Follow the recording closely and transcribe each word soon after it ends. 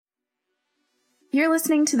You're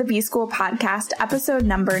listening to the B-School Podcast, episode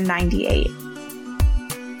number 98.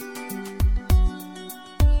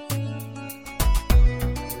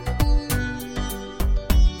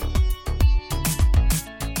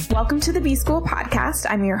 Welcome to the B-School Podcast.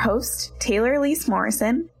 I'm your host, Taylor Elise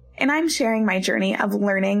Morrison, and I'm sharing my journey of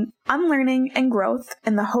learning, unlearning, and growth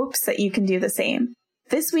in the hopes that you can do the same.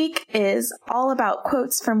 This week is all about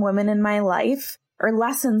quotes from women in my life, or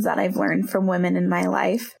lessons that I've learned from women in my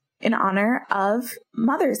life, in honor of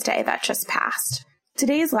Mother's Day that just passed.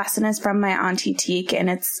 Today's lesson is from my Auntie Teak, and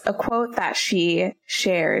it's a quote that she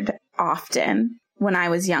shared often when I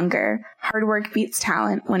was younger. Hard work beats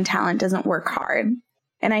talent when talent doesn't work hard.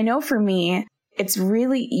 And I know for me, it's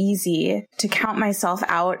really easy to count myself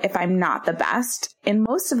out if I'm not the best. And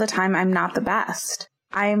most of the time, I'm not the best.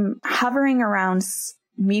 I'm hovering around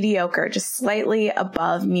mediocre, just slightly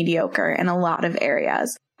above mediocre in a lot of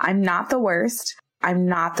areas. I'm not the worst. I'm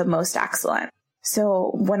not the most excellent.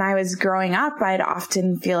 So when I was growing up, I'd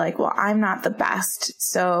often feel like, well, I'm not the best,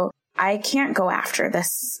 so I can't go after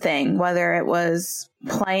this thing, whether it was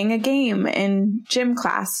playing a game in gym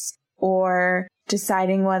class or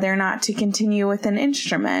deciding whether or not to continue with an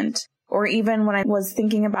instrument, or even when I was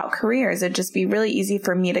thinking about careers, it'd just be really easy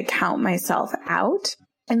for me to count myself out.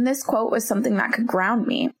 And this quote was something that could ground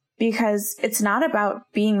me, because it's not about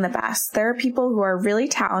being the best. There are people who are really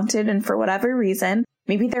talented, and for whatever reason,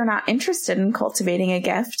 maybe they're not interested in cultivating a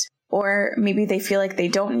gift, or maybe they feel like they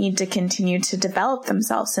don't need to continue to develop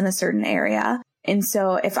themselves in a certain area. And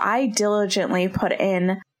so if I diligently put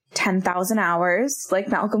in 10,000 hours, like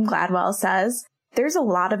Malcolm Gladwell says, there's a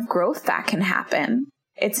lot of growth that can happen.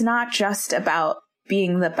 It's not just about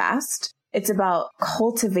being the best. It's about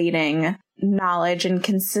cultivating knowledge and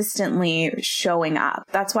consistently showing up.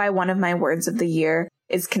 That's why one of my words of the year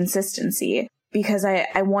is consistency, because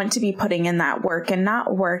I want to be putting in that work, and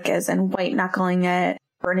not work as in white knuckling it,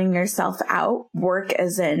 burning yourself out. Work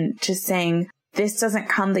as in just saying, this doesn't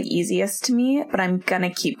come the easiest to me, but I'm going to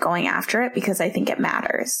keep going after it because I think it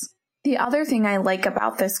matters. The other thing I like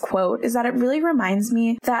about this quote is that it really reminds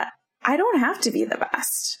me that I don't have to be the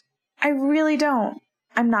best. I really don't.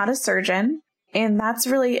 I'm not a surgeon. And that's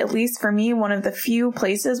really, at least for me, one of the few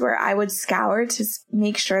places where I would scour to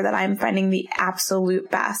make sure that I'm finding the absolute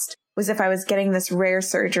best was if I was getting this rare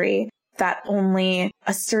surgery that only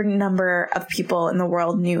a certain number of people in the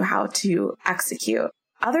world knew how to execute.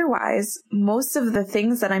 Otherwise, most of the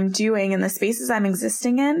things that I'm doing in the spaces I'm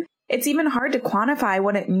existing in, it's even hard to quantify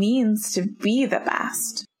what it means to be the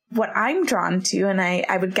best. What I'm drawn to, and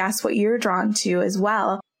I would guess what you're drawn to as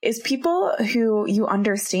well, is people who you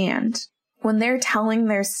understand. When they're telling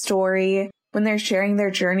their story, when they're sharing their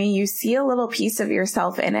journey, you see a little piece of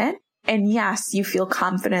yourself in it. And yes, you feel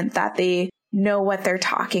confident that they know what they're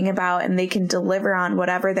talking about and they can deliver on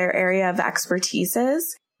whatever their area of expertise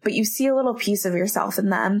is. But you see a little piece of yourself in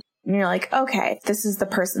them and you're like, okay, this is the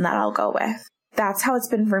person that I'll go with. That's how it's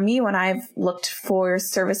been for me when I've looked for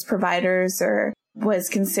service providers or was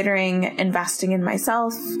considering investing in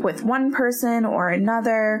myself with one person or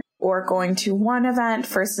another, or going to one event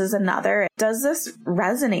versus another. Does this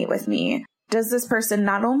resonate with me? Does this person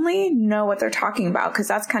not only know what they're talking about, because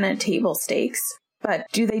that's kind of table stakes, but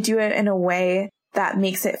do they do it in a way that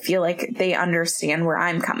makes it feel like they understand where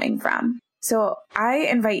I'm coming from? So I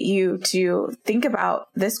invite you to think about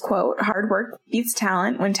this quote, hard work beats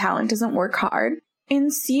talent when talent doesn't work hard,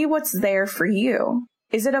 and see what's there for you.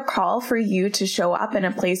 Is it a call for you to show up in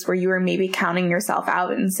a place where you are maybe counting yourself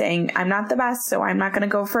out and saying, I'm not the best, so I'm not going to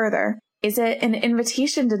go further? Is it an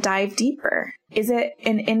invitation to dive deeper? Is it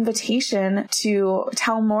an invitation to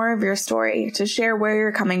tell more of your story, to share where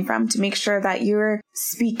you're coming from, to make sure that you're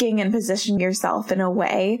speaking and positioning yourself in a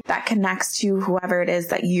way that connects to whoever it is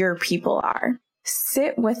that your people are?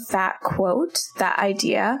 Sit with that quote, that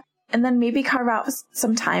idea, and then maybe carve out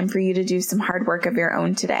some time for you to do some hard work of your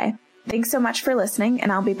own today. Thanks so much for listening,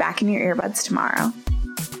 and I'll be back in your earbuds tomorrow.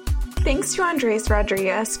 Thanks to Andres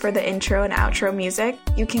Rodriguez for the intro and outro music.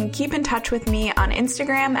 You can keep in touch with me on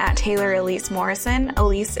Instagram at Taylor Elise Morrison.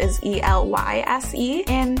 Elise is ELYSE.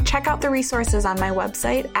 And check out the resources on my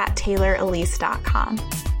website at taylorelise.com.